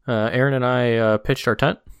Aaron and I pitched our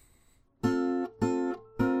tent.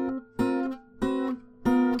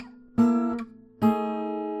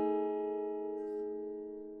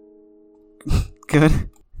 Good.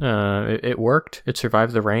 It worked. It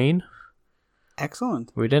survived the rain.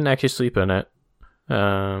 Excellent. We didn't actually sleep in it.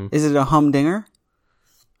 Is it a humdinger?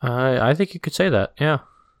 I think you could say that, yeah.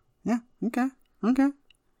 Yeah, okay.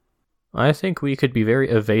 I think we could be very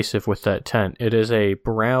evasive with that tent. It is a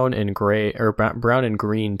brown and gray, or brown and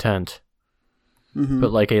green tent. Mm-hmm.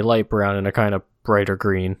 But like a light brown and a kind of brighter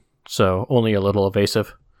green. So only a little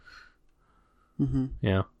evasive. Mm-hmm.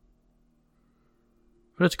 Yeah.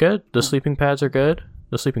 But it's good. The sleeping pads are good.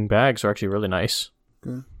 The sleeping bags are actually really nice.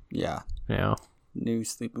 Good. Yeah. Yeah. New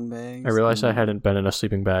sleeping bags. I realized I hadn't been in a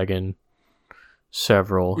sleeping bag in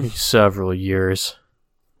several years.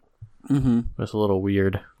 Mm-hmm. It was a little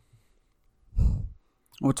weird.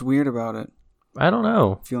 What's weird about it? I don't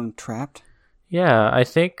know. Feeling trapped? Yeah, I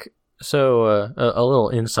think so. A little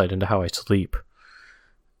insight into how I sleep.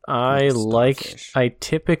 I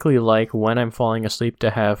typically like when I'm falling asleep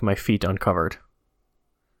to have my feet uncovered.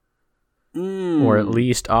 Or at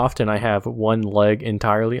least often I have one leg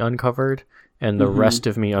entirely uncovered and the rest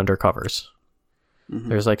of me under covers. Mm-hmm.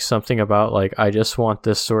 There's like something about like I just want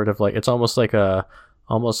this sort of like it's almost like a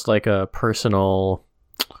personal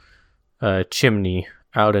chimney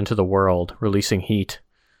out into the world releasing heat.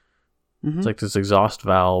 Mm-hmm. It's like this exhaust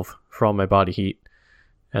valve for all my body heat.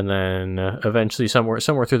 And then eventually somewhere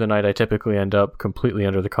through the night I typically end up completely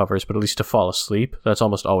under the covers, but at least to fall asleep, that's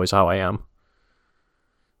almost always how I am.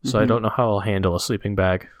 So I don't know how I'll handle a sleeping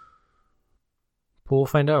bag. But we'll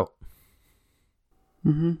find out.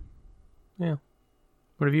 Mm-hmm. Yeah.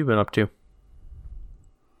 What have you been up to?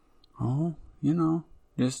 Oh,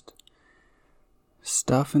 just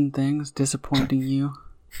stuff and things, disappointing you.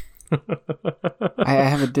 I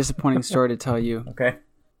have a disappointing story to tell you. Okay.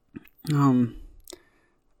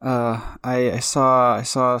 I saw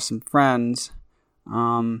some friends,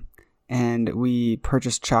 and we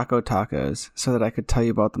purchased Choco Tacos so that I could tell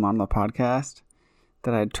you about them on the podcast.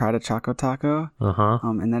 That I'd tried a Choco Taco. Uh-huh.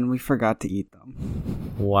 And then we forgot to eat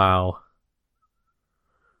them. Wow.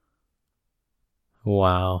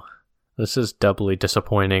 This is doubly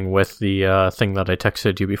disappointing with the thing that I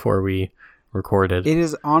texted you before we recorded. It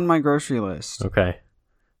is on my grocery list. Okay.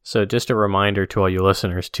 So just a reminder to all you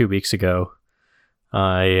listeners, 2 weeks ago,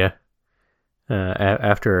 I,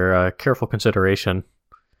 after careful consideration,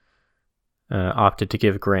 opted to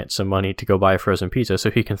give Grant some money to go buy a frozen pizza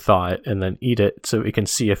so he can thaw it and then eat it so we can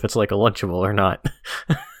see if it's like a Lunchable or not.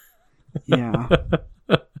 Yeah.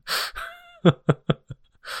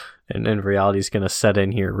 And reality's going to set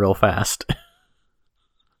in here real fast.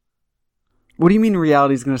 What do you mean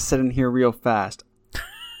reality's going to set in here real fast?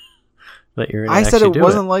 That you're I said it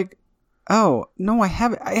wasn't like... Oh, no, I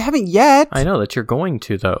haven't yet. I know that you're going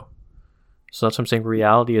to, though. So that's what I'm saying.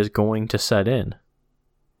 Reality is going to set in.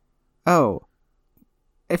 Oh.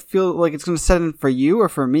 I feel like it's going to set in for you or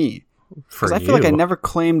for me? Because I feel like I never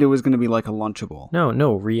claimed it was going to be like a Lunchable.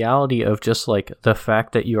 No. Reality of just like the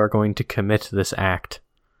fact that you are going to commit this act.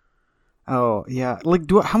 Oh, yeah. Like,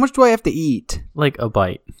 how much do I have to eat? Like a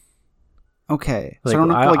bite. Okay. Like, so I don't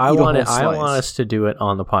have to eat a whole slice. I want us to do it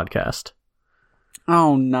on the podcast.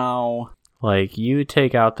 Oh, no. Like, you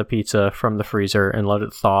take out the pizza from the freezer and let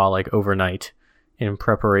it thaw, like, overnight in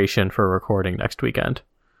preparation for recording next weekend.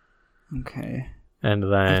 Okay. And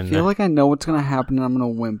then... I feel like I know what's going to happen and I'm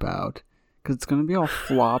going to wimp out. Because it's going to be all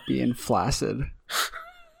floppy and flaccid.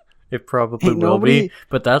 It probably will be,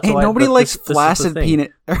 but that's why... Nobody likes flaccid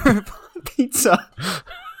peanut pizza.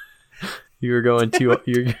 You're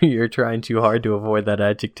trying too hard to avoid that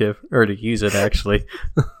adjective, or to use it, actually.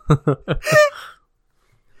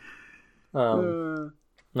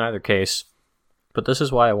 Neither case. But this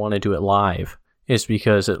is why I want to do it live, is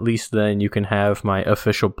because at least then you can have my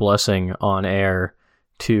official blessing on air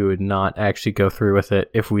to not actually go through with it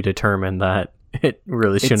if we determine that it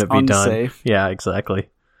really shouldn't be unsafe. Done. Yeah, exactly.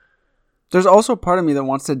 There's also a part of me that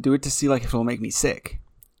wants to do it to see like if it'll make me sick.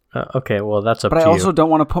 Okay, well, that's up to you. But I also don't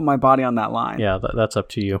want to put my body on that line. Yeah, that's up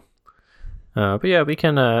to you. But yeah, we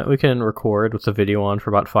can record with the video on for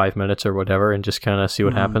about 5 minutes or whatever and just kind of see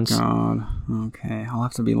what happens. Oh, God. Okay. I'll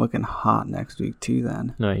have to be looking hot next week, too,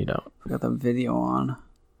 then. No, you don't. I got the video on.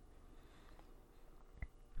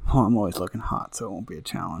 Well, I'm always looking hot, so it won't be a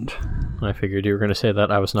challenge. I figured you were going to say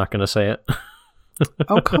that. I was not going to say it.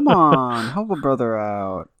 Oh, come on. Help a brother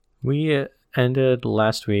out. We ended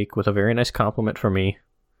last week with a very nice compliment from me.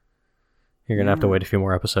 You're going to have to wait a few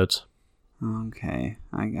more episodes. Okay.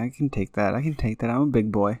 I can take that. I'm a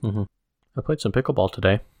big boy. Mm-hmm. I played some pickleball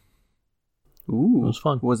today. Ooh. It was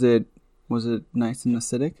fun. Was it Was it nice and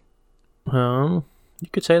acidic? You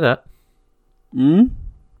could say that. I'm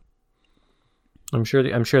sure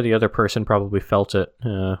the other person probably felt it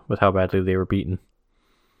with how badly they were beaten.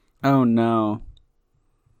 Oh no.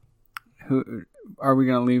 Who are we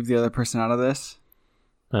gonna leave the other person out of this?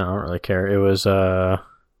 I don't really care. It was a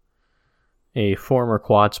former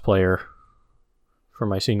quads player from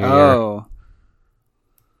my senior year. Oh.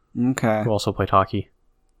 Okay. Who also played hockey.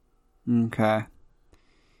 Okay.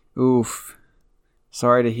 Oof.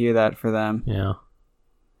 Sorry to hear that for them. Yeah.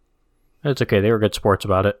 It's okay. They were good sports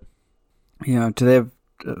about it. Yeah. Do they have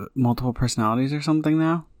multiple personalities or something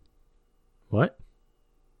now? What?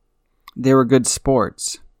 They were good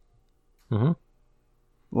sports. Mm-hmm.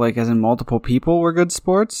 Like, as in multiple people were good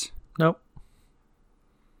sports? Nope.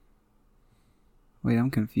 Wait, I'm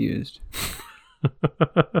confused.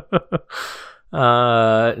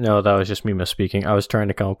 No, that was just me misspeaking. I was trying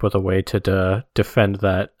to come up with a way to defend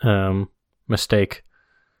that mistake.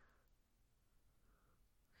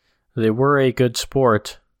 They were a good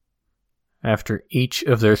sport after each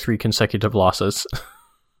of their 3 consecutive losses.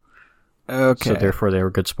 Okay. So therefore they were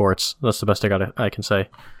good sports. That's the best I can say.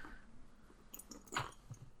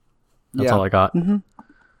 That's all I got. Mm-hmm.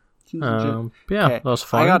 Yeah, okay. that was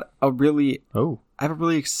fun. I have a really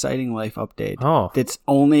exciting life update. Oh. That's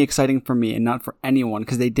only exciting for me and not for anyone,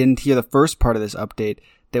 because they didn't hear the first part of this update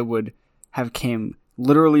that would have came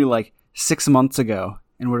literally like 6 months ago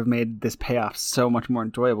and would have made this payoff so much more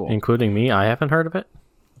enjoyable. Including me? I haven't heard of it?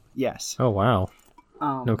 Yes. Oh, wow.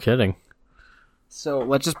 No kidding. So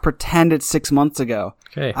let's just pretend it's 6 months ago.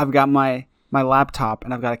 Okay. I've got my laptop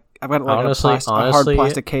and I've got like honestly, a hard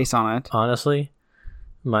plastic case on it. Honestly,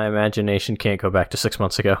 my imagination can't go back to 6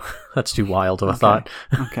 months ago. That's too wild of a thought.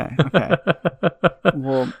 Okay.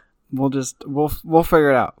 We'll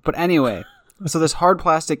figure it out. But anyway, so this hard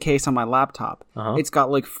plastic case on my laptop, it's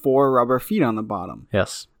got like 4 rubber feet on the bottom.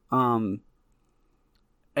 Yes. And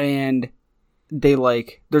they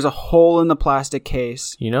there's a hole in the plastic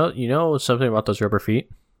case. You know something about those rubber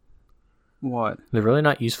feet? What? They're really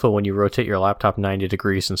not useful when you rotate your laptop 90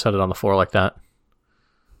 degrees and set it on the floor like that.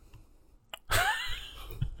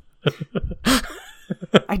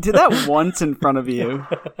 I did that once in front of you.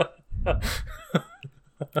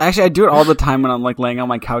 Actually, I do it all the time when I'm like laying on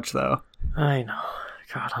my couch, though. I know.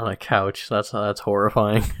 God, on a couch. That's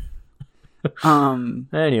horrifying.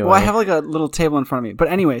 Anyway. Well, I have like a little table in front of me. But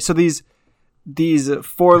anyway, so these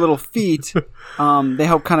 4 little feet, they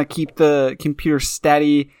help kind of keep the computer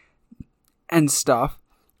steady and stuff.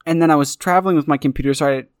 And then I was traveling with my computer, so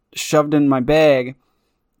I shoved in my bag.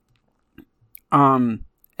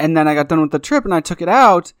 And then I got done with the trip and I took it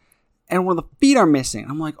out and one of the feet are missing.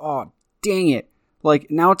 I'm like, oh, dang it. Like,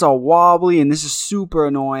 now it's all wobbly and this is super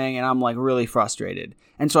annoying and I'm like really frustrated.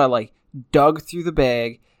 And so I like dug through the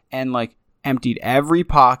bag and like emptied every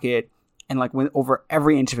pocket and like went over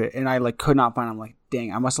every inch of it. And I like could not find it. I'm like,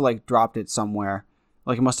 dang, I must have like dropped it somewhere.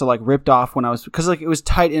 Like it must have like ripped off when I was, because like it was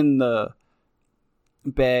tight in the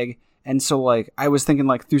bag. And so like I was thinking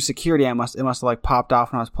like through security, it must have like popped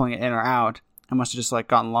off when I was pulling it in or out. I must have just like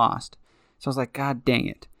gotten lost. So I was like, God dang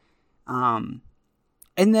it. And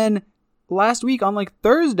then last week on like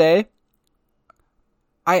Thursday,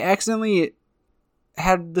 I accidentally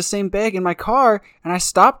had the same bag in my car and I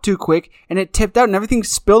stopped too quick and it tipped out and everything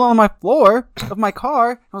spilled on my floor of my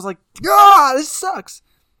car. I was like, ah, this sucks.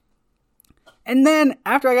 And then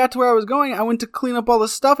after I got to where I was going, I went to clean up all the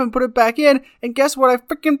stuff and put it back in. And guess what? I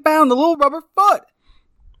freaking found the little rubber foot.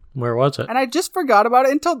 Where was it? And I just forgot about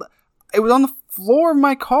it until it was on the floor of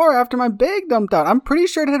my car after my bag dumped out. I'm pretty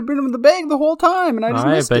sure it had been in the bag the whole time, and I just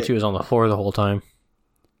missed it. I bet you it was on the floor the whole time.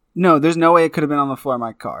 No, there's no way it could have been on the floor of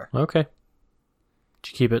my car. Okay.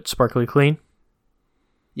 Did you keep it sparkly clean?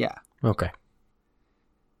 Yeah. Okay.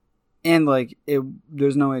 And like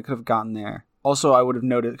there's no way it could have gotten there. Also, I would have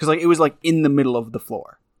noticed because like it was like in the middle of the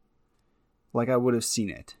floor. Like I would have seen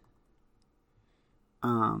it.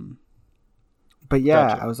 But yeah,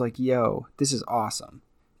 gotcha. I was like, yo, this is awesome.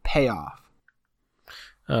 Payoff.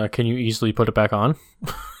 Can you easily put it back on?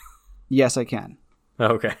 Yes, I can.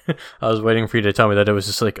 Okay. I was waiting for you to tell me that it was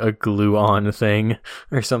just like a glue-on thing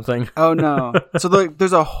or something. Oh, no. So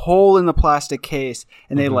there's a hole in the plastic case,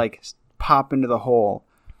 and they like pop into the hole.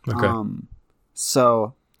 Okay.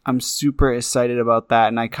 So I'm super excited about that,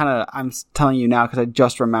 and I'm telling you now because I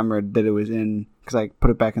just remembered that it was in, because I put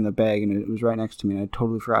it back in the bag, and it was right next to me, and I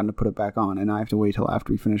totally forgotten to put it back on, and I have to wait till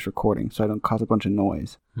after we finish recording so I don't cause a bunch of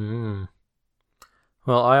noise.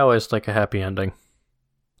 Well, I always like a happy ending.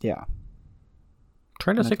 Yeah.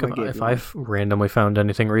 Trying to think of if I've randomly found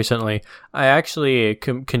anything recently. I actually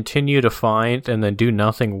continue to find and then do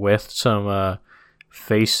nothing with some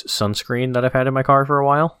face sunscreen that I've had in my car for a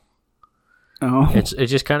while. Oh. It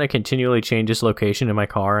just kind of continually changes location in my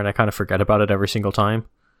car, and I kind of forget about it every single time.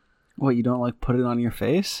 What, you don't like put it on your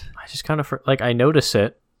face? I just kind of like I notice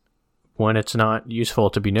it when it's not useful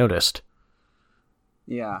to be noticed.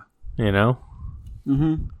 Yeah. You know?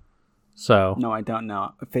 Mm-hmm. So. No, I don't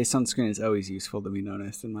know. Face sunscreen is always useful to be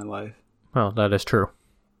noticed in my life. Well, that is true.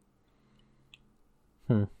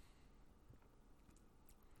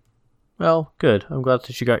 Well, good. I'm glad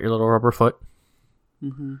that you got your little rubber foot.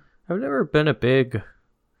 Mm-hmm. I've never been a big,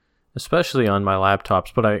 especially on my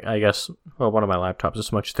laptops, but I guess, well, one of my laptops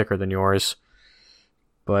is much thicker than yours.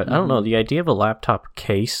 But I don't know, the idea of a laptop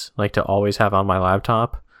case, like to always have on my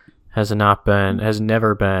laptop, has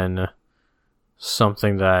never been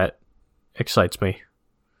something that excites me.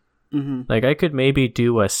 Mm-hmm. Like, I could maybe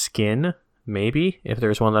do a skin, maybe, if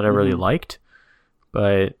there's one that I really liked.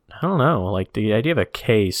 But, I don't know, like, the idea of a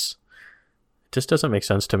case just doesn't make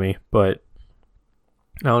sense to me. But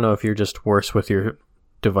I don't know if you're just worse with your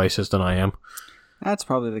devices than I am. That's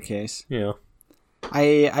probably the case. Yeah.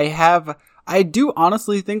 I do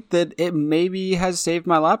honestly think that it maybe has saved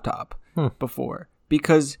my laptop before,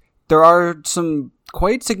 because there are some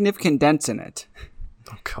quite significant dents in it.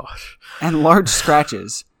 Oh, gosh. And large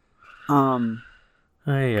scratches. And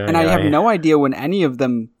I have no idea when any of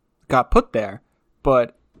them got put there,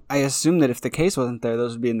 but I assume that if the case wasn't there,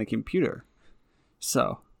 those would be in the computer.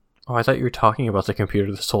 So. Oh, I thought you were talking about the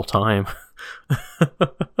computer this whole time.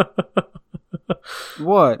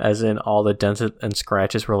 What? As in all the dents and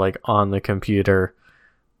scratches were like on the computer.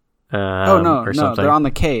 No, they're on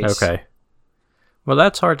the case. Okay. Well,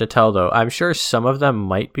 that's hard to tell though. I'm sure some of them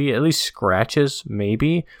might be, at least scratches,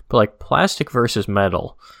 maybe, but like plastic versus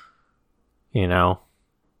metal, you know?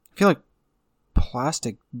 I feel like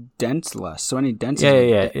plastic dents less, so any dents.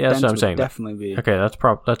 Yeah. That's what I'm saying. Definitely be. Okay,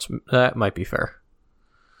 that might be fair.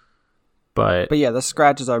 But yeah, the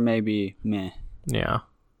scratches are maybe meh. Yeah.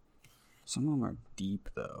 Some of them are deep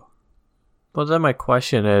though. Well, then my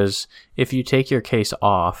question is, if you take your case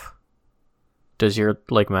off, does your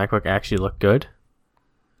like MacBook actually look good?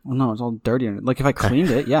 Well, no, it's all dirty. Like if I cleaned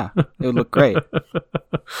it, yeah, it would look great.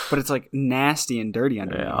 But it's like nasty and dirty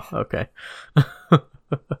underneath. Yeah. Okay.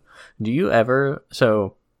 Do you ever?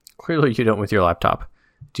 So clearly you don't with your laptop.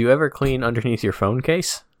 Do you ever clean underneath your phone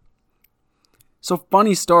case? So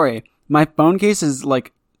funny story. My phone case is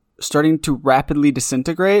like starting to rapidly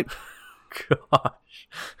disintegrate. Gosh.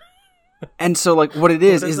 And so like what it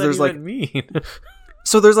is what does there's that like even mean?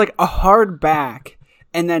 So there's like a hard back,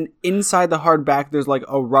 and then inside the hard back there's like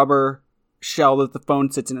a rubber shell that the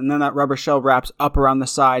phone sits in, and then that rubber shell wraps up around the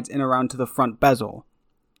sides and around to the front bezel.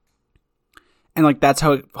 And like that's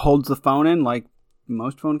how it holds the phone in, like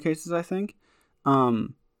most phone cases, I think.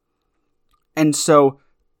 And so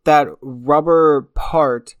that rubber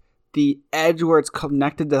part, the edge where it's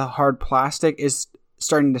connected to the hard plastic is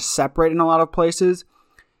starting to separate in a lot of places,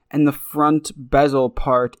 and the front bezel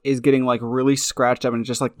part is getting like really scratched up, and it's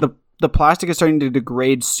just like the plastic is starting to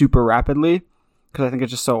degrade super rapidly because I think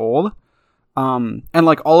it's just so old. And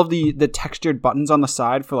like all of the textured buttons on the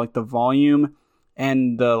side for like the volume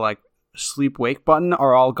and the like sleep wake button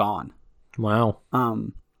are all gone. Wow.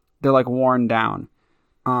 They're like worn down.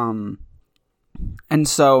 And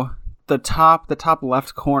so the top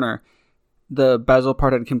left corner, the bezel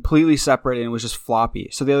part had completely separated and was just floppy.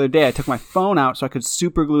 So the other day I took my phone out so I could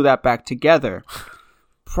super glue that back together.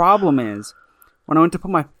 Problem is, when I went to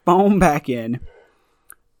put my phone back in,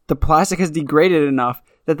 the plastic has degraded enough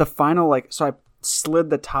that the final so I slid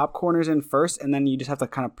the top corners in first, and then you just have to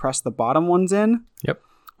kind of press the bottom ones in. Yep.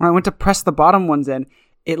 When I went to press the bottom ones in,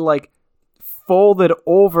 it like folded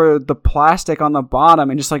over the plastic on the bottom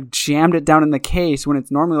and just like jammed it down in the case when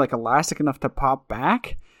it's normally like elastic enough to pop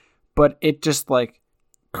back, but it just like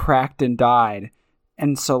cracked and died.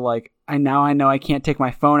 And so like I know I can't take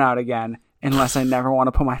my phone out again unless I never want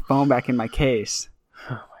to put my phone back in my case.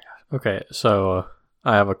 Oh my god. Okay, so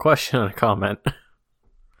I have a question and a comment.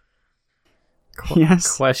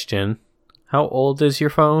 Yes. Question. How old is your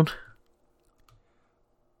phone?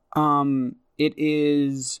 It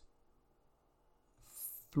is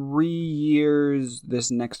 3 years this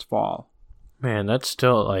next fall. Man, that's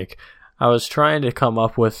still like, I was trying to come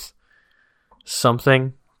up with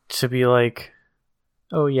something to be like,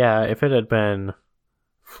 oh yeah, if it had been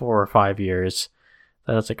 4 or 5 years,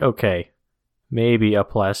 then it's like, okay, maybe a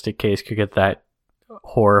plastic case could get that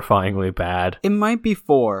horrifyingly bad. It might be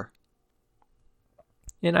 4.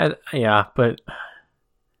 And yeah, but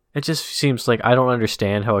it just seems like I don't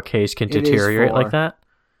understand how a case can deteriorate like that.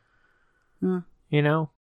 You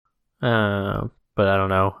know? But I don't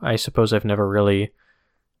know. I suppose I've never really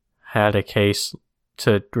had a case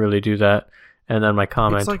to really do that. And then my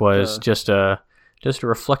comment like was just a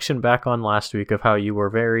reflection back on last week of how you were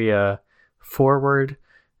very forward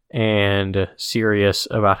and serious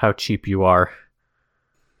about how cheap you are.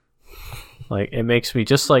 Like, it makes me,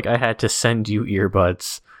 just like I had to send you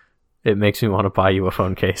earbuds, it makes me want to buy you a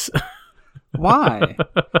phone case. Why?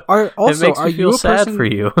 It makes me feel sad for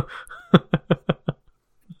you.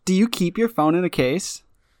 Do you keep your phone in a case?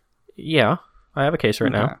 Yeah, I have a case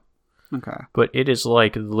right now. Okay. But it is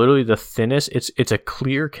like literally the thinnest. It's a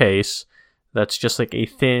clear case that's just like a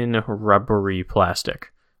thin rubbery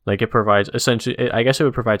plastic. Like, it provides essentially, I guess it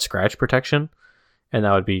would provide scratch protection, and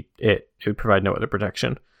that would be it. It would provide no other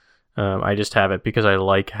protection. I just have it because I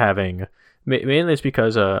like having, mainly it's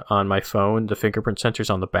because on my phone the fingerprint sensor's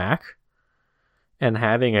on the back, and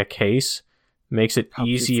having a case makes it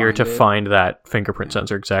easier to find that fingerprint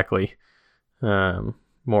sensor exactly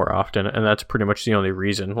more often, and that's pretty much the only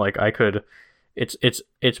reason. Like, I could,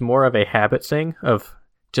 it's more of a habit thing of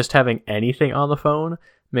just having anything on the phone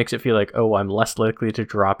makes it feel like, oh, I'm less likely to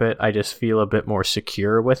drop it. I just feel a bit more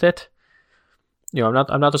secure with it. You know,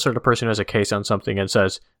 I'm not the sort of person who has a case on something and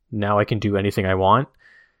says, now I can do anything I want.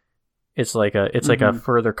 It's like a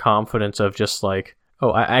further confidence of just like,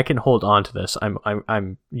 oh, I can hold on to this.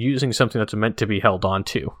 I'm using something that's meant to be held on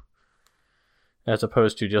to, as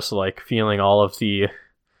opposed to just like feeling all of the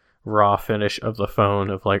raw finish of the phone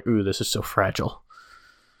of like, ooh, this is so fragile.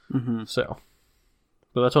 So,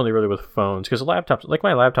 but that's only really with phones, because laptops, like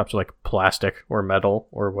my laptops, are like plastic or metal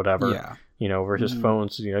or whatever. Yeah. You know, versus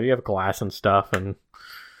phones, you know, you have glass and stuff, and you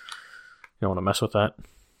don't want to mess with that.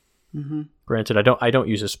 Granted, I don't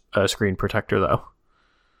use a screen protector though.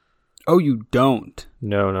 Oh, you don't?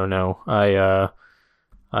 No.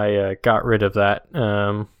 I got rid of that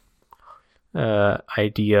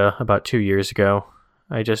idea about 2 years ago.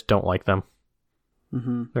 I just don't like them.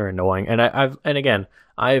 They're annoying, and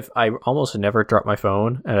I've almost never dropped my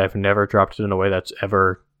phone, and I've never dropped it in a way that's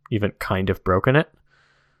ever even kind of broken it.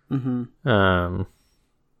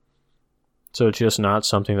 So it's just not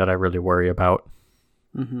something that I really worry about.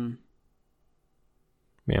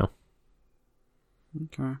 Yeah.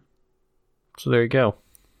 Okay. So there you go.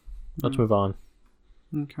 Let's move on.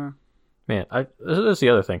 Okay. Man, this is the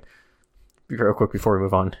other thing. Real quick before we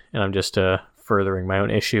move on, and I'm just furthering my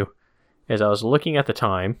own issue, is I was looking at the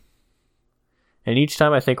time, and each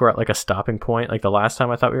time I think we're at like a stopping point. Like the last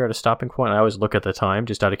time I thought we were at a stopping point, I always look at the time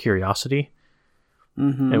just out of curiosity.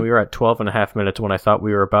 And we were at 12 and a half minutes when I thought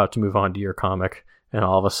we were about to move on to your comic, and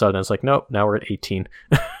all of a sudden it's like, nope, now we're at 18.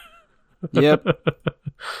 Yep.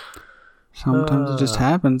 Sometimes it just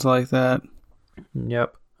happens like that.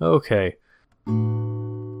 Yep. Okay.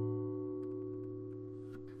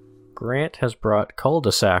 Grant has brought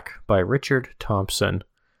Cul-de-sac by Richard Thompson.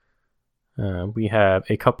 We have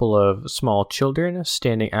a couple of small children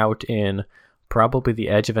standing out in probably the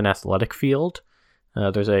edge of an athletic field.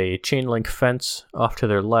 There's a chain link fence off to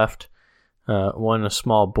their left. A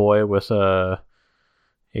small boy with a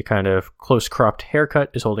kind of close cropped haircut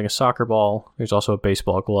is holding a soccer ball. There's also a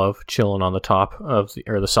baseball glove chilling on the top of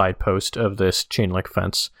the side post of this chain link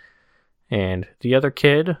fence. And the other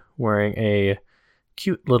kid, wearing a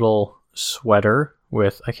cute little sweater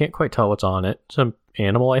with, I can't quite tell what's on it, some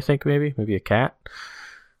animal, I think, maybe a cat,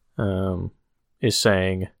 is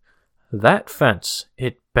saying, "That fence,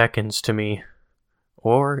 it beckons to me.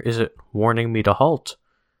 Or is it warning me to halt?"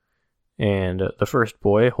 And the first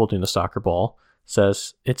boy, holding the soccer ball,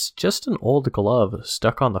 says, "It's just an old glove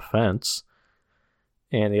stuck on the fence."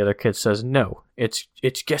 And the other kid says, "No, it's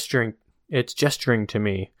gesturing to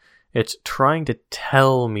me. It's trying to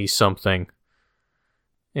tell me something."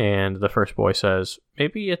 And the first boy says,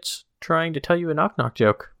 "Maybe it's trying to tell you a knock-knock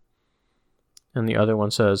joke." And the other one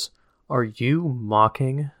says, "Are you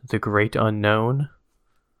mocking the great unknown?"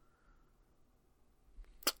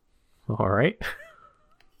 All right.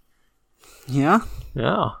 Yeah?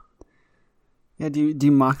 Yeah. Yeah, do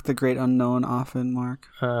you mock the great unknown often, Mark?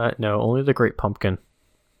 No, only the great pumpkin.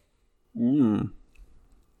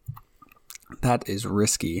 That is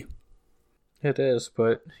risky. It is,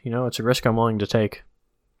 but, it's a risk I'm willing to take.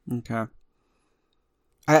 Okay.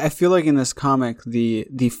 I feel like in this comic,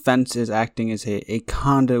 the fence is acting as a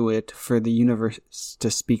conduit for the universe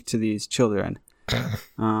to speak to these children.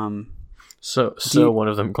 So one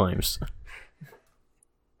of them claims.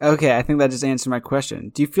 Okay, I think that just answered my question.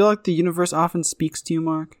 Do you feel like the universe often speaks to you,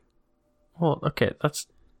 Mark? Well, okay, that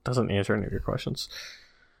doesn't answer any of your questions.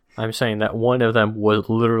 I'm saying that one of them was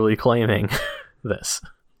literally claiming this.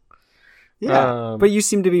 Yeah, but you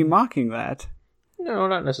seem to be mocking that. No,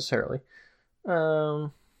 not necessarily.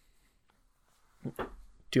 Do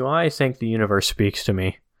I think the universe speaks to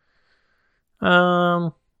me?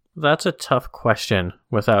 That's a tough question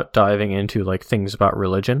without diving into like things about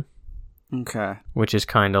religion. Okay. Which is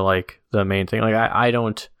kind of like the main thing. Like I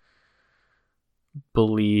don't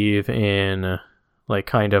believe in like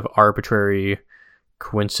kind of arbitrary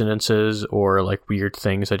coincidences or like weird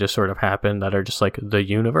things that just sort of happen that are just like the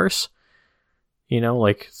universe. You know,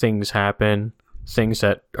 like things happen, things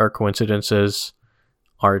that are coincidences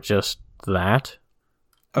are just that.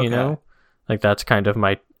 Okay. You know? Like that's kind of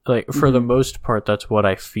my like for the most part that's what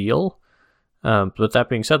I feel. But that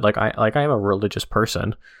being said, like I am a religious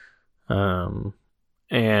person. And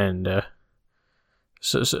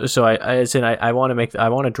so I want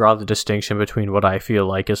to draw the distinction between what I feel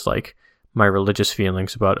like is like my religious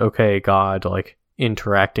feelings about, okay, God, like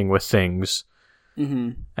interacting with things,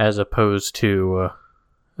 as opposed to,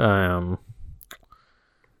 the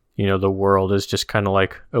world is just kind of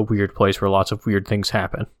like a weird place where lots of weird things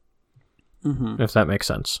happen. If that makes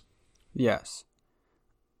sense. Yes.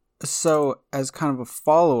 So as kind of a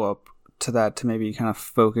follow-up to that, to maybe kind of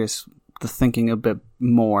focus the thinking a bit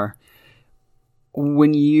more,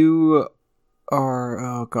 when you are,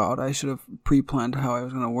 oh god, I should have pre-planned how I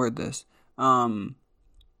was going to word this. In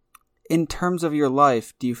terms of your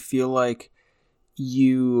life, do you feel like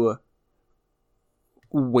you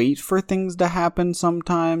wait for things to happen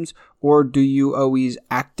sometimes, or do you always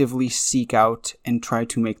actively seek out and try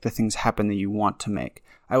to make the things happen that you want to make?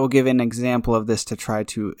 I will give an example of this to try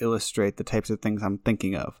to illustrate the types of things I'm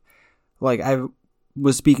thinking of. Like, I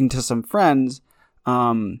was speaking to some friends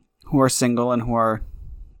who are single and who are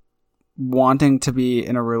wanting to be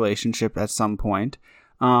in a relationship at some point,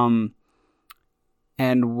 and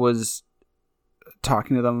was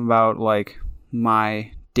talking to them about, like,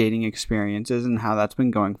 my dating experiences and how that's been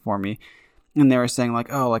going for me. And they were saying,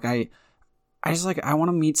 like, oh, like, I just, like, I want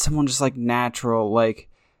to meet someone just, like, natural, like,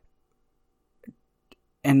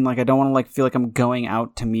 and, like, I don't want to, like, feel like I'm going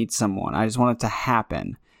out to meet someone. I just want it to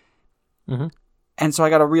happen. And so I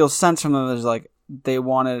got a real sense from them that like they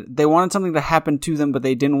wanted something to happen to them, but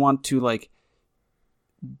they didn't want to like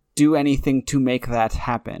do anything to make that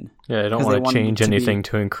happen. Yeah, I don't want to change anything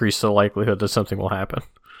to increase the likelihood that something will happen.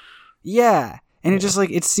 Yeah, and it just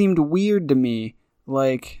like it seemed weird to me.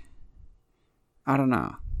 Like, I don't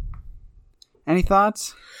know. Any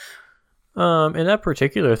thoughts? In that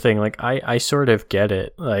particular thing, like I sort of get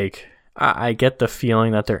it. Like I get the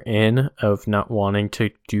feeling that they're in of not wanting to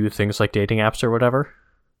do things like dating apps or whatever.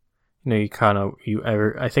 You know,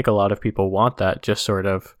 I think a lot of people want that, just sort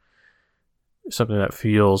of something that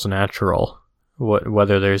feels natural.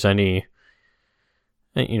 Whether there's anything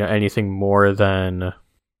more than,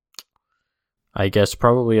 I guess,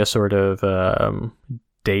 probably a sort of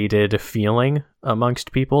dated feeling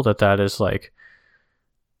amongst people that is like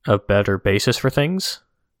a better basis for things.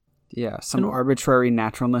 Yeah, some arbitrary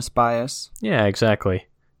naturalness bias. Yeah, exactly.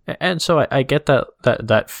 And so I get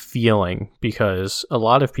that feeling, because a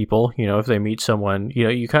lot of people, if they meet someone,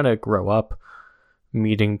 you kind of grow up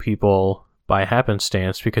meeting people by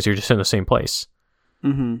happenstance because you're just in the same place.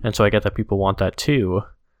 And so I get that people want that too.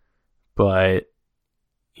 But,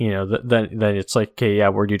 then it's like, okay, yeah,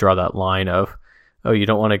 where do you draw that line of, oh, you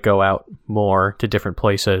don't want to go out more to different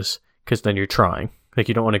places because then you're trying. Like,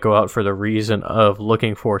 you don't want to go out for the reason of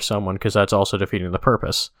looking for someone because that's also defeating the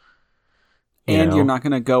purpose. And you're not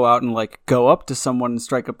going to go out and, like, go up to someone and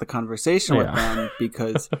strike up the conversation with them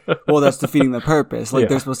because, well, that's defeating the purpose. Like,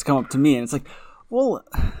 they're supposed to come up to me. And it's like, well,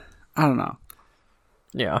 I don't know.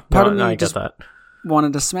 Yeah. Part of me I just get that.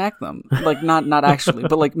 wanted to smack them. Like, not actually,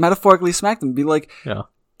 but, like, metaphorically smack them. Be like,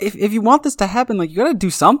 if you want this to happen, like, you got to do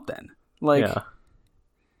something. Like, I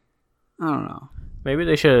don't know. Maybe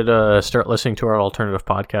they should start listening to our alternative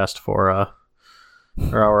podcast or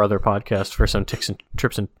our other podcast for some tricks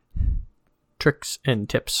and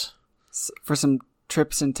tips. For some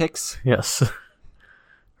trips and ticks? Yes.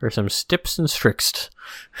 For some stips and stricks.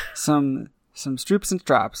 Some stroops and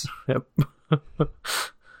straps. Yep.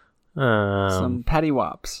 Some patty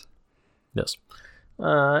wops. Yes.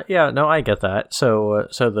 Yeah, no, I get that. So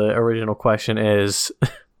the original question is,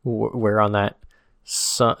 where on that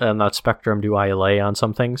spectrum do I lay on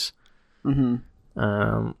some things?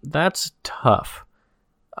 That's tough.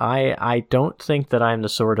 I don't think that I'm the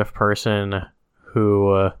sort of person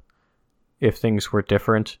who, if things were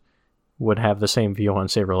different, would have the same view on,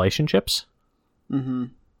 say, relationships.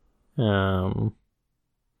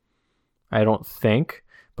 I don't think,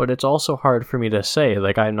 but it's also hard for me to say.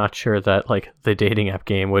 Like, I'm not sure that like the dating app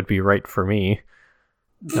game would be right for me.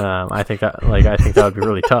 I think that would be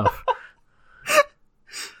really tough.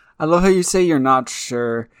 I love how you say you're not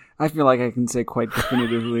sure. I feel like I can say quite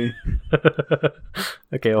definitively.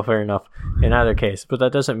 Okay, well, fair enough. In either case, but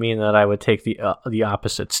that doesn't mean that I would take the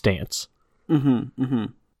opposite stance. Mm-hmm.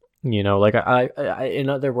 Mm-hmm. You know, like I in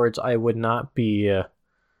other words, I would not be.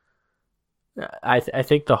 I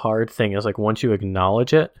think the hard thing is like once you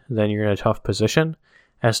acknowledge it, then you're in a tough position,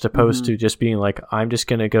 as opposed to just being like, I'm just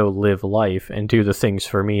gonna go live life and do the things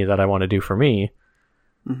for me that I want to do for me,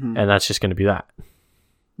 and that's just gonna be that.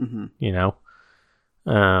 You know.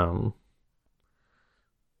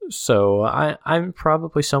 So I'm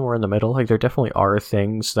probably somewhere in the middle. Like there definitely are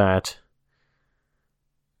things that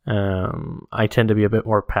I tend to be a bit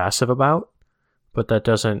more passive about, but that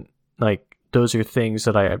doesn't like those are things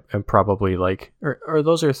that I am probably like or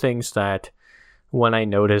those are things that when I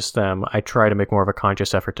notice them, I try to make more of a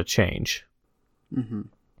conscious effort to change. You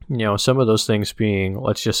know, some of those things being,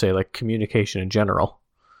 let's just say, like communication in general.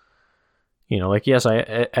 You know, like, yes,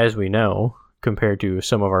 as we know, compared to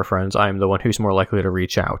some of our friends, I'm the one who's more likely to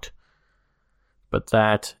reach out. But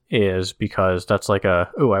that is because that's like I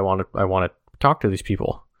want to talk to these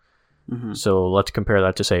people. So let's compare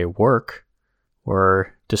that to, say, work,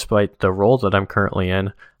 where despite the role that I'm currently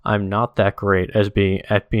in, I'm not that great at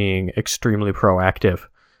being extremely proactive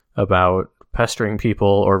about pestering people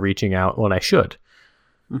or reaching out when I should.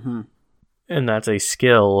 And that's a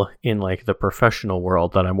skill in like the professional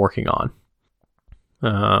world that I'm working on.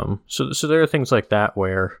 So there are things like that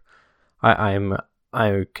where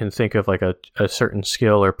I can think of like a certain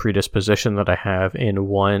skill or predisposition that I have in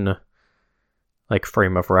one like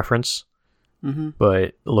frame of reference,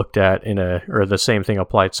 but looked at or the same thing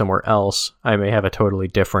applied somewhere else, I may have a totally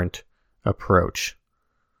different approach.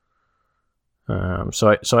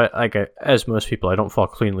 So I like as most people, I don't fall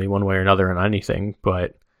cleanly one way or another on anything,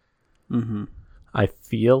 but I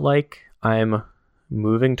feel like I'm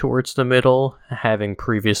moving towards the middle, having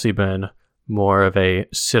previously been more of a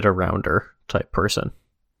sit-arounder type person.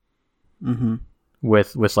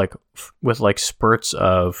 With like spurts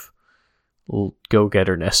of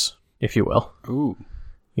go-getterness, if you will. Ooh.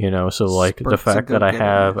 You know, so like the fact that I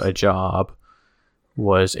have a job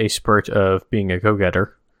was a spurt of being a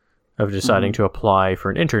go-getter, of deciding to apply for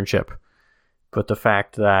an internship. But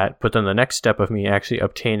then the next step of me actually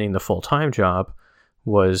obtaining the full-time job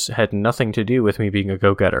had nothing to do with me being a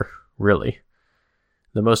go-getter, really.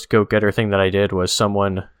 The most go-getter thing that I did was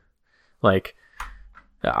someone, like,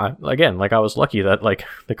 I was lucky that, like,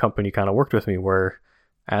 the company kind of worked with me, where,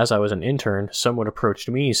 as I was an intern, someone approached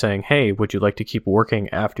me saying, hey, would you like to keep working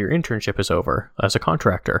after your internship is over as a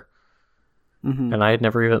contractor? And I had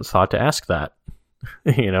never even thought to ask that,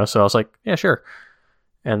 you know, so I was like, yeah, sure.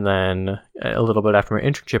 And then a little bit after my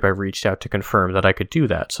internship, I reached out to confirm that I could do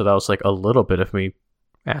that. So that was like a little bit of me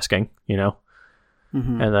asking, you know.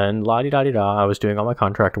 And then la-di-da-di-da, I was doing all my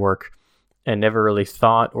contract work and never really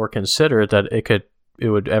thought or considered that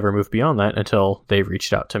it would ever move beyond that until they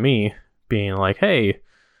reached out to me being like, hey,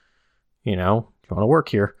 you know, do you want to work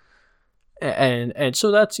here? And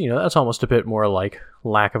so that's, you know, that's almost a bit more like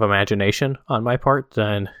lack of imagination on my part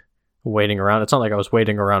than waiting around. It's not like I was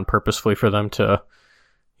waiting around purposefully for them to,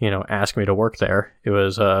 you know, ask me to work there. It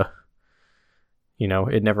was, you know,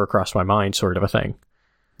 it never crossed my mind sort of a thing.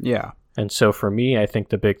 Yeah. And so for me, I think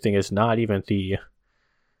the big thing is not even the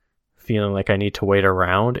feeling like I need to wait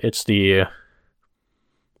around. It's the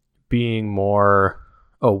being more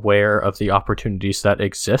aware of the opportunities that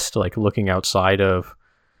exist, like looking outside of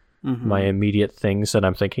my immediate things that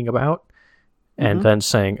I'm thinking about, and then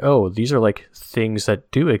saying, oh, these are like things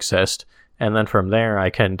that do exist. And then from there,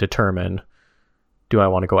 I can determine, do I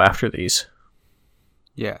want to go after these?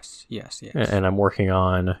 Yes. And I'm working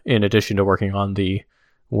on, in addition to working on the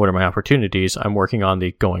what are my opportunities, I'm working on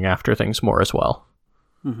the going after things more as well.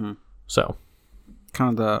 So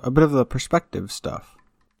kind of a bit of the perspective stuff.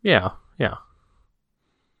 Yeah.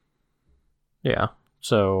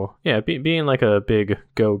 So yeah, being like a big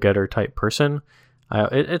go-getter type person,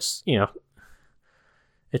 it's, you know,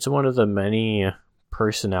 it's one of the many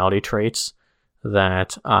personality traits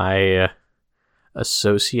that I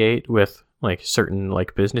associate with like certain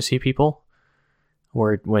like businessy people,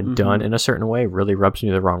 where when done in a certain way really rubs me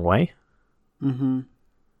the wrong way.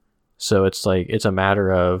 So it's like, it's a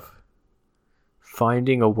matter of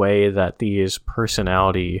finding a way that these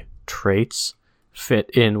personality traits fit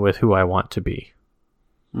in with who I want to be.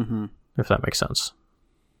 If that makes sense.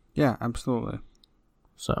 Yeah, absolutely.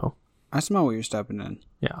 So I smell what you're stepping in.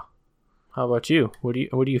 Yeah. How about you? What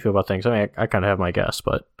do you feel about things? I mean, I kind of have my guess,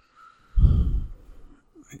 but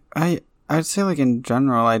I'd say, like, in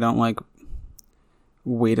general, I don't like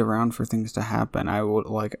wait around for things to happen. I would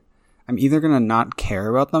like, I'm either gonna not care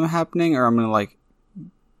about them happening, or I'm gonna like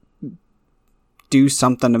do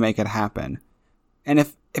something to make it happen. And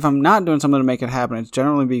if I'm not doing something to make it happen, it's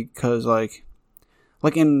generally because like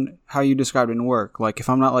in how you described in work, like if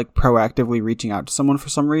I'm not like proactively reaching out to someone for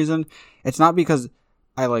some reason, it's not because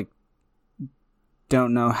I like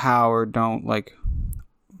don't know how or don't like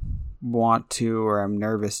want to or I'm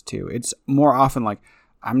nervous to. It's more often like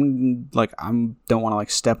I'm don't want to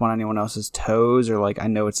like step on anyone else's toes, or like I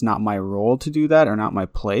know it's not my role to do that or not my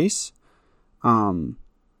place. Cause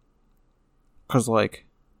like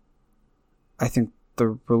I think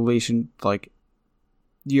the relation, like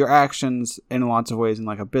your actions in lots of ways in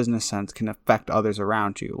like a business sense can affect others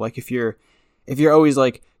around you. Like if you're always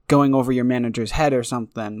like going over your manager's head or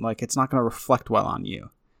something, like it's not going to reflect well on you.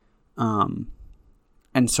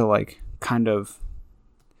 And so like kind of,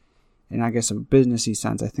 in I guess a businessy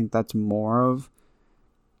sense, I think that's more of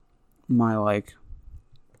my like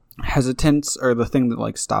hesitance, or the thing that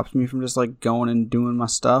like stops me from just like going and doing my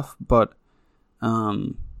stuff. But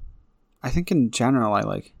I think in general I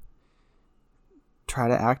like try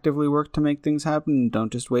to actively work to make things happen and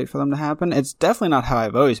don't just wait for them to happen. It's definitely not how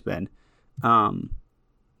I've always been.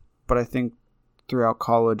 But I think throughout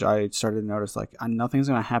college I started to notice like nothing's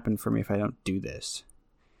going to happen for me if I don't do this.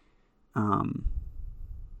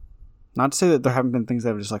 Not to say that there haven't been things that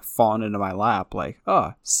have just like fallen into my lap, like,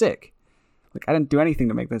 oh, sick. Like I didn't do anything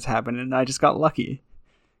to make this happen and I just got lucky.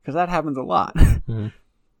 Because that happens a lot. Mm-hmm.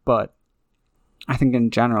 But I think in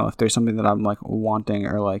general, if there's something that I'm like wanting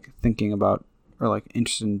or like thinking about or like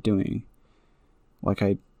interested in doing, like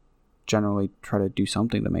I generally try to do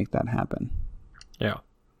something to make that happen. Yeah.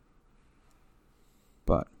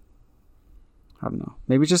 But I don't know.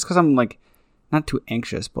 Maybe just because I'm like not too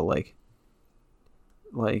anxious, but like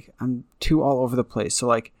I'm too all over the place. So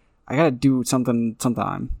like I gotta do something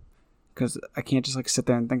sometime, because I can't just like sit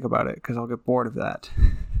there and think about it, because I'll get bored of that.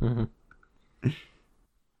 Mm-hmm.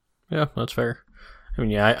 Yeah, that's fair. I mean,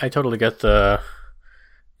 yeah, I totally get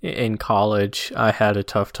in college, I had a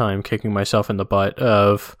tough time kicking myself in the butt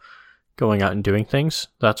of going out and doing things.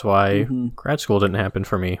 That's why grad school didn't happen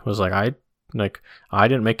for me. It was like I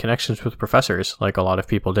didn't make connections with professors like a lot of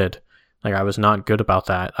people did. Like I was not good about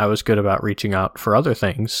that. I was good about reaching out for other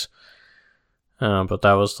things. But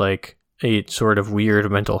that was like a sort of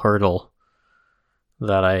weird mental hurdle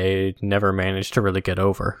that I never managed to really get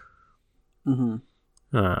over.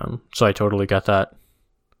 Mm-hmm. So I totally get that.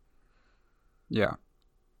 Yeah.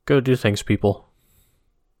 Go do things, people.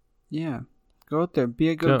 Yeah. Go out there. Be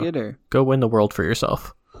a go-getter. Go win the world for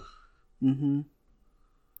yourself. Mm-hmm.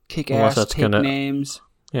 Kick ass, take names.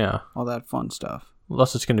 Yeah. All that fun stuff.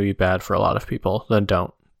 Unless it's going to be bad for a lot of people, then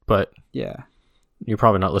don't. But yeah, you're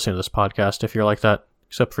probably not listening to this podcast if you're like that,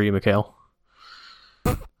 except for you, Mikhail.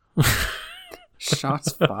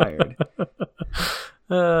 Shots fired.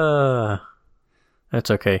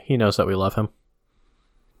 That's okay. He knows that we love him.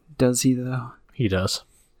 Does he, though? He does.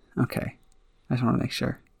 Okay. I just want to make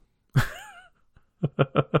sure.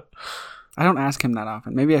 I don't ask him that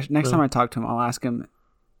often. Maybe next time I talk to him, I'll ask him,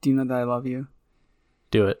 do you know that I love you?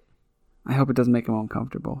 Do it. I hope it doesn't make him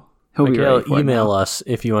uncomfortable. He'll Mikhail, be ready. Email us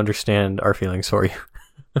if you understand our feelings for you.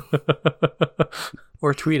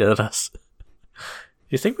 Or tweet at us. Do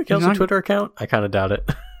you think Mikhail's a Twitter account? I kind of doubt it.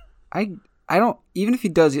 I don't, even if he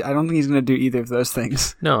does, I don't think he's going to do either of those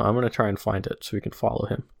things. No, I'm going to try and find it so we can follow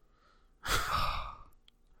him.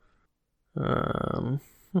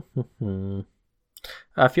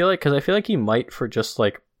 I feel like he might for just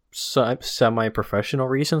like semi-professional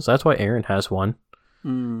reasons. That's why Erin has one.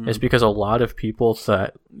 It's because a lot of people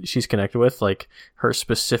that she's connected with, like her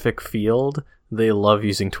specific field, they love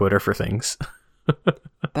using Twitter for things.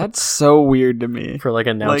 That's so weird to me. For like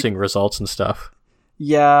announcing results and stuff.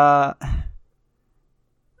 Yeah.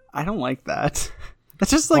 I don't like that. That's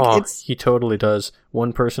just like he totally does.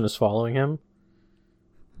 One person is following him.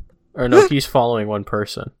 Or no, he's following one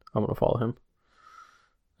person. I'm gonna follow him.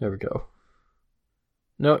 There we go.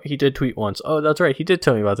 No, he did tweet once. Oh, that's right. He did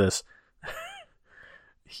tell me about this.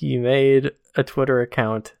 He made a Twitter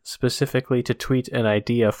account specifically to tweet an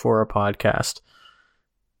idea for a podcast.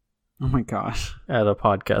 Oh my gosh. At a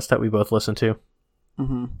podcast that we both listen to.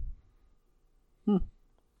 Mm-hmm.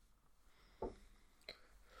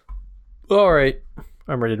 All right.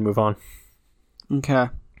 I'm ready to move on. Okay.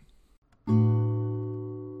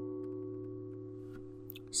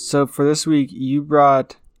 So for this week, you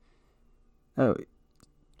brought...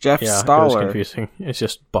 Jeff Stoller. It was confusing. It's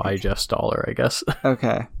just by Jeff Stoller, I guess.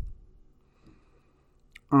 Okay.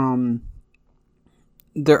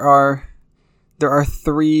 There are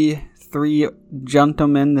three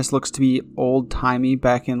gentlemen. This looks to be old timey,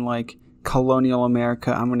 back in like colonial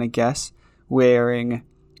America, I'm gonna guess, wearing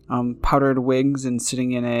powdered wigs and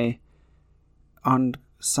sitting in on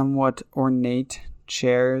somewhat ornate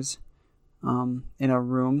chairs in a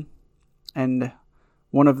room, and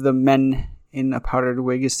one of the men in a powdered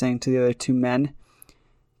wig is saying to the other two men,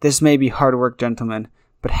 "This may be hard work, gentlemen,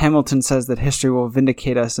 but Hamilton says that history will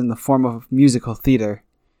vindicate us in the form of musical theater."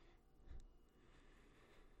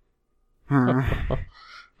 Oh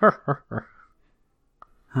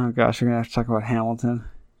gosh, we're gonna have to talk about Hamilton.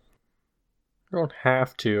 You don't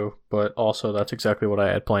have to, but also that's exactly what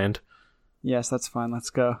I had planned. Yes, that's fine. Let's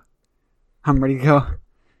go. I'm ready to go.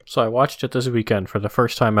 So I watched it this weekend for the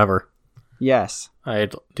first time ever. Yes.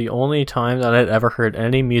 The only time that I'd ever heard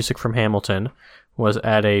any music from Hamilton was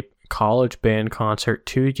at a college band concert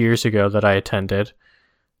 2 years ago that I attended.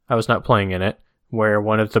 I was not playing in it, where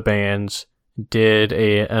one of the bands did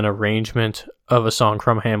an arrangement of a song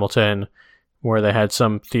from Hamilton where they had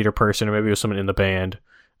some theater person, or maybe it was someone in the band,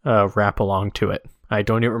 rap along to it. I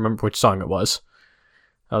don't even remember which song it was.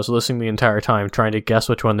 I was listening the entire time trying to guess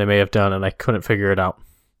which one they may have done, and I couldn't figure it out.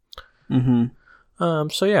 So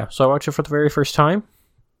I watched it for the very first time.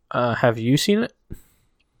 Have you seen it?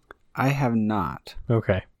 I have not.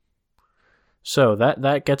 Okay. So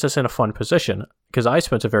that gets us in a fun position, because I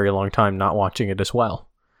spent a very long time not watching it as well.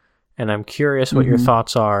 And I'm curious what your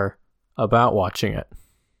thoughts are about watching it.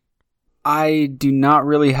 I do not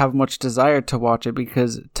really have much desire to watch it,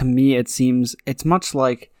 because to me it seems it's much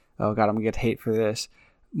like, oh god, I'm gonna get hate for this,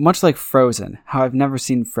 much like Frozen, how I've never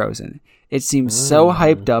seen Frozen. It seems so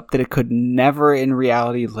hyped up that it could never in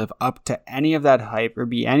reality live up to any of that hype or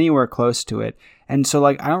be anywhere close to it. And so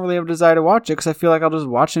like I don't really have a desire to watch it, because I feel like I'll just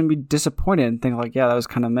watch it and be disappointed and think like, yeah, that was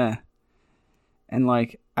kind of meh. And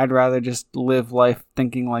like I'd rather just live life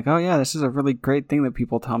thinking like, oh yeah, this is a really great thing that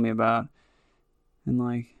people tell me about. And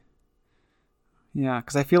like, yeah,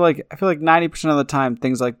 because I feel like 90% of the time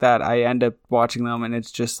things like that, I end up watching them and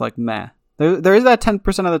it's just like meh. There is that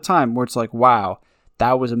 10% of the time where it's like, wow,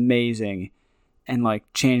 that was amazing, and like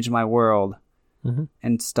changed my world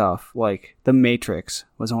and stuff. Like The Matrix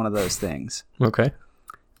was one of those things. Okay.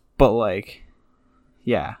 But like,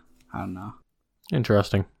 yeah, I don't know.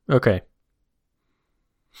 Interesting. Okay.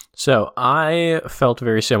 So I felt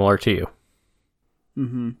very similar to you.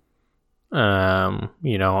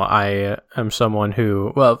 I am someone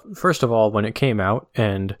who, well, first of all, when it came out,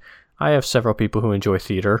 and I have several people who enjoy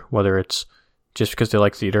theater, whether it's just because they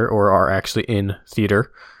like theater or are actually in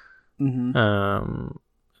theater.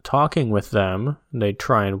 Talking with them, they'd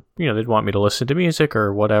try and, they'd want me to listen to music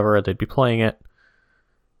or whatever, they'd be playing it.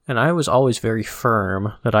 And I was always very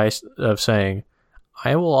firm of saying,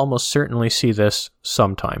 I will almost certainly see this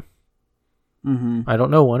sometime. I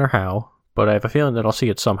don't know when or how, but I have a feeling that I'll see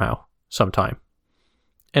it sometime.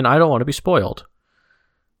 And I don't want to be spoiled.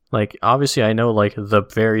 Like, obviously I know, like, the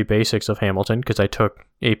very basics of Hamilton, because I took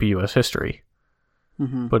AP US History.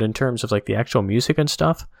 But in terms of, like, the actual music and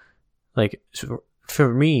stuff, like,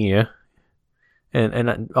 for me,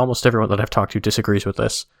 and almost everyone that I've talked to disagrees with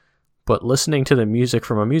this, but listening to the music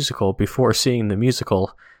from a musical before seeing the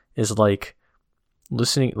musical is like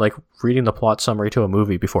reading the plot summary to a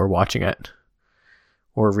movie before watching it.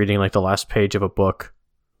 Or reading, like, the last page of a book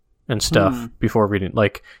and stuff before reading.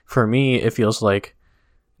 Like, for me, it feels like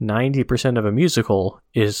 90% of a musical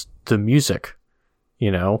is the music,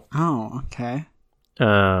 Oh, okay.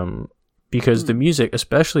 Because the music,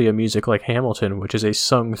 especially a music like Hamilton, which is a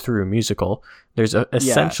sung-through musical, there's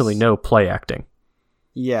essentially no play acting.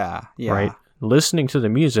 Yeah. Right? Listening to the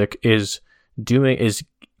music is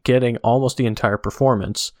getting almost the entire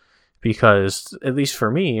performance, because, at least for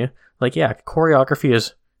me, like, yeah, choreography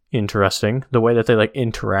is interesting. The way that they, like,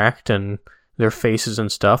 interact and their faces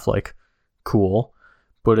and stuff, like, cool.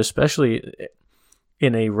 But especially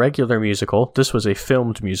in a regular musical, this was a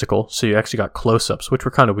filmed musical, so you actually got close-ups, which were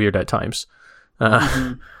kind of weird at times.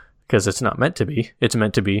 Because it's not meant to be. It's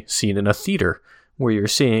meant to be seen in a theater, where you're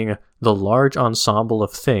seeing the large ensemble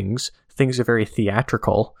of things. Things are very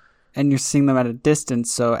theatrical. And you're seeing them at a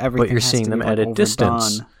distance, so everything but you're has seeing to them be, at like, a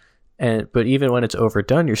distance. But even when it's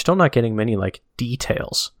overdone, you're still not getting many, like,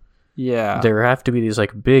 details. Yeah. There have to be these,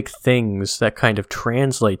 like, big things that kind of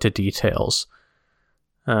translate to details.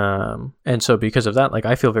 And so because of that, like,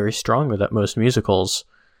 I feel very strongly that most musicals,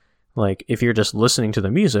 like, if you're just listening to the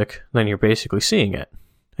music, then you're basically seeing it,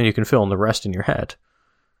 and you can fill in the rest in your head.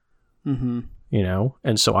 And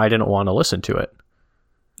so I didn't want to listen to it.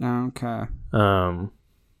 Okay.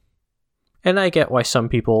 And I get why some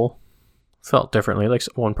people felt differently. Like,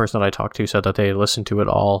 one person that I talked to said that they listened to it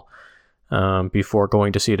all before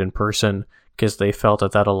going to see it in person, because they felt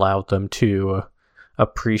that allowed them to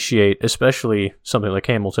appreciate, especially something like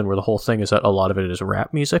Hamilton, where the whole thing is that a lot of it is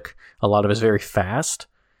rap music. A lot of it is very fast.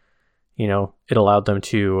 It allowed them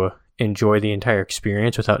to enjoy the entire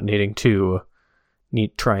experience without needing to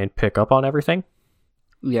try and pick up on everything.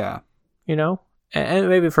 Yeah. You know? And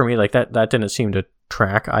maybe for me, like that didn't seem to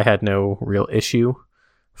track. I had no real issue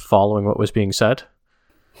following what was being said.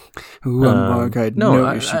 Ooh, Mark, I had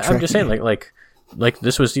no issue I'm just saying, like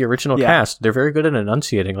this was the original cast. They're very good at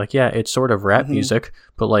enunciating. Like, yeah, it's sort of rap music,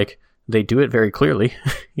 but like they do it very clearly.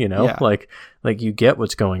 You know, like you get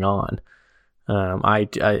what's going on.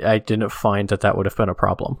 I didn't find that would have been a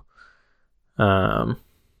problem.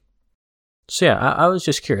 So yeah, I was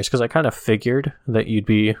just curious because I kind of figured that you'd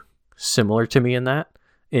be similar to me in that,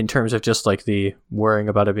 in terms of just like the worrying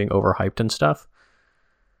about it being overhyped and stuff.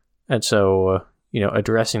 And so,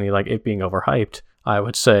 addressing the like it being overhyped, I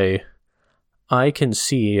would say I can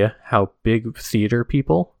see how big theater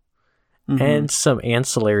people and some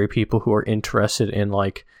ancillary people who are interested in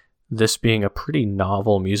like this being a pretty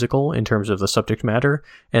novel musical in terms of the subject matter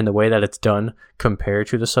and the way that it's done compared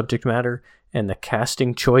to the subject matter and the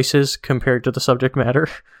casting choices compared to the subject matter,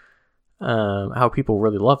 how people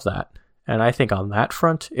really love that. And I think on that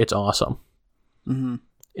front, it's awesome.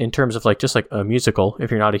 In terms of like just like a musical, if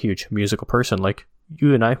you're not a huge musical person, like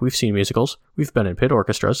you and I, we've seen musicals, we've been in pit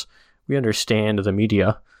orchestras, we understand the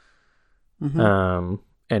media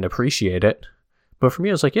and appreciate it. But for me,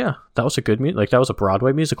 I was like, yeah, that was a good that was a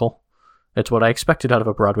Broadway musical. It's what I expected out of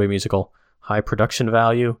a Broadway musical. High production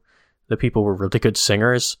value. The people were really good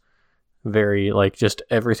singers. Very, like, just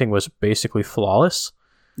everything was basically flawless.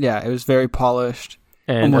 Yeah, it was very polished.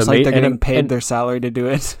 And almost like they're getting paid their salary to do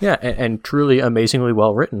it. Yeah, and truly amazingly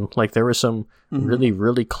well written. Like, there was some really,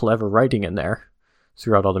 really clever writing in there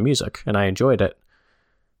throughout all the music, and I enjoyed it.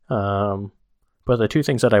 But the two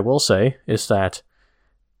things that I will say is that,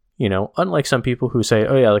 unlike some people who say,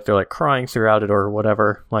 oh yeah, like they're like crying throughout it or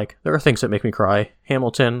whatever, like there are things that make me cry.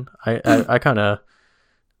 Hamilton, I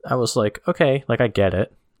was like, okay, like I get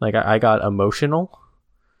it. Like I got emotional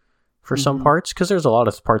for some parts because there's a lot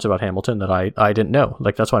of parts about Hamilton that I didn't know.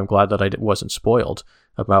 Like that's why I'm glad that I wasn't spoiled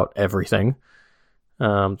about everything.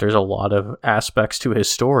 There's a lot of aspects to his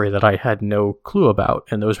story that I had no clue about,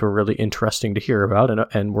 and those were really interesting to hear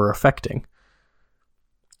about and were affecting.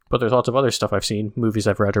 But there's lots of other stuff I've seen, movies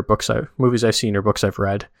I've read or movies I've seen or books I've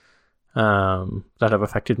read that have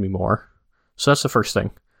affected me more. So that's the first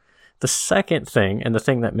thing. The second thing, and the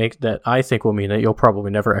thing that I think will mean that you'll probably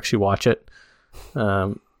never actually watch it,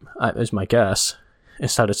 is my guess,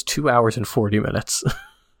 is that it's 2 hours and 40 minutes.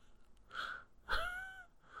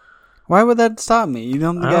 Why would that stop me? You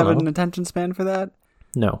don't think I have an attention span for that?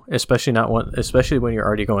 No, especially when you're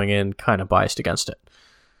already going in kind of biased against it.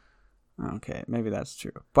 Okay, maybe that's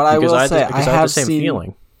true. But I will say I have the same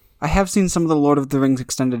feeling. I have seen some of the Lord of the Rings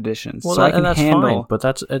extended editions, well, so I can handle. Fine, but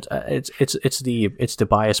it's the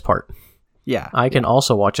bias part. Yeah, I can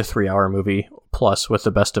also watch a 3-hour movie plus with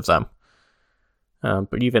the best of them.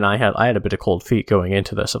 But even I had a bit of cold feet going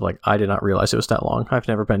into this of like I did not realize it was that long. I've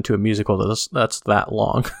never been to a musical that's that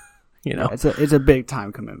long. Yeah, it's a big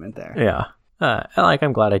time commitment there. Yeah,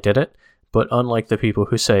 I'm glad I did it. But unlike the people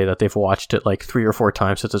who say that they've watched it like 3 or 4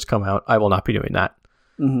 times since it's come out, I will not be doing that.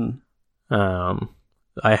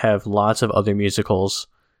 I have lots of other musicals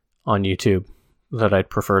on YouTube that I'd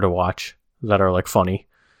prefer to watch that are like funny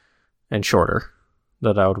and shorter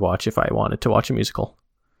that I would watch if I wanted to watch a musical.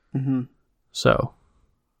 So,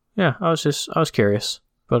 yeah, I was curious,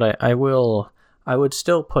 but I would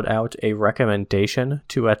still put out a recommendation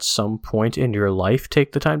to at some point in your life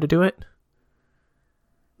take the time to do it.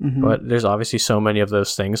 But there's obviously so many of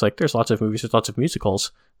those things. Like there's lots of movies, there's lots of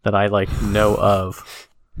musicals that I like know of.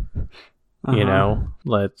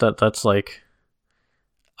 Like that's like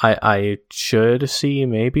I should see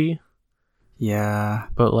maybe. Yeah,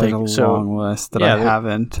 but like there's a long list that I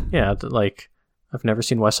haven't. Yeah, like I've never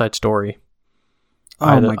seen West Side Story.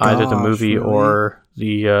 Either the movie or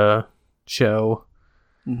the show.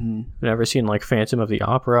 I've never seen like Phantom of the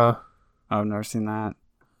Opera. I've never seen that.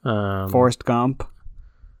 Forrest Gump.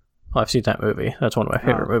 Well, I've seen that movie. That's one of my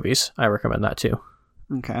favorite movies. I recommend that too.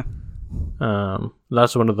 Okay.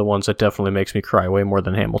 That's one of the ones that definitely makes me cry way more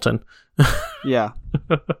than Hamilton. Yeah.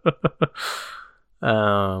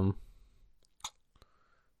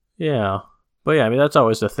 Yeah. But yeah, I mean, that's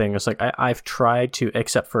always the thing. It's like, I've tried to,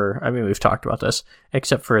 we've talked about this,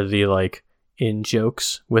 except for the like in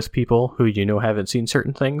jokes with people who haven't seen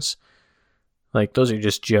certain things. Like those are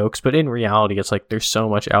just jokes, but in reality, it's like there's so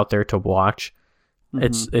much out there to watch.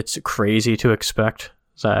 It's crazy to expect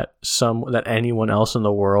that anyone else in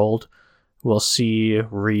the world will see,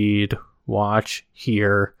 read, watch,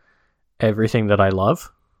 hear everything that I love.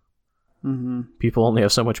 People only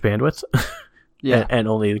have so much bandwidth. Yeah. and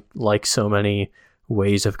only like so many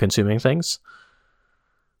ways of consuming things.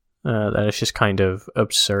 that it's just kind of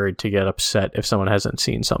absurd to get upset if someone hasn't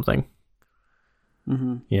seen something.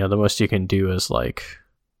 Mm-hmm. You know, the most you can do is like,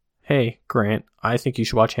 hey, Grant, I think you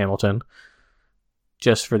should watch Hamilton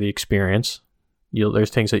just for the experience.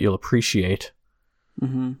 There's things that you'll appreciate,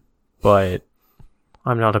 mm-hmm. but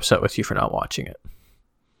I'm not upset with you for not watching it.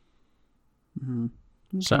 Mm-hmm.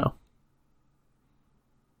 Okay. So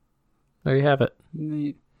there you have it.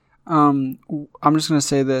 I'm just gonna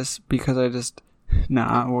say this because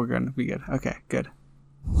we're gonna be good. Okay, good.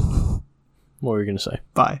 What were you gonna say?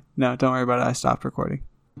 Bye. No, don't worry about it. I stopped recording.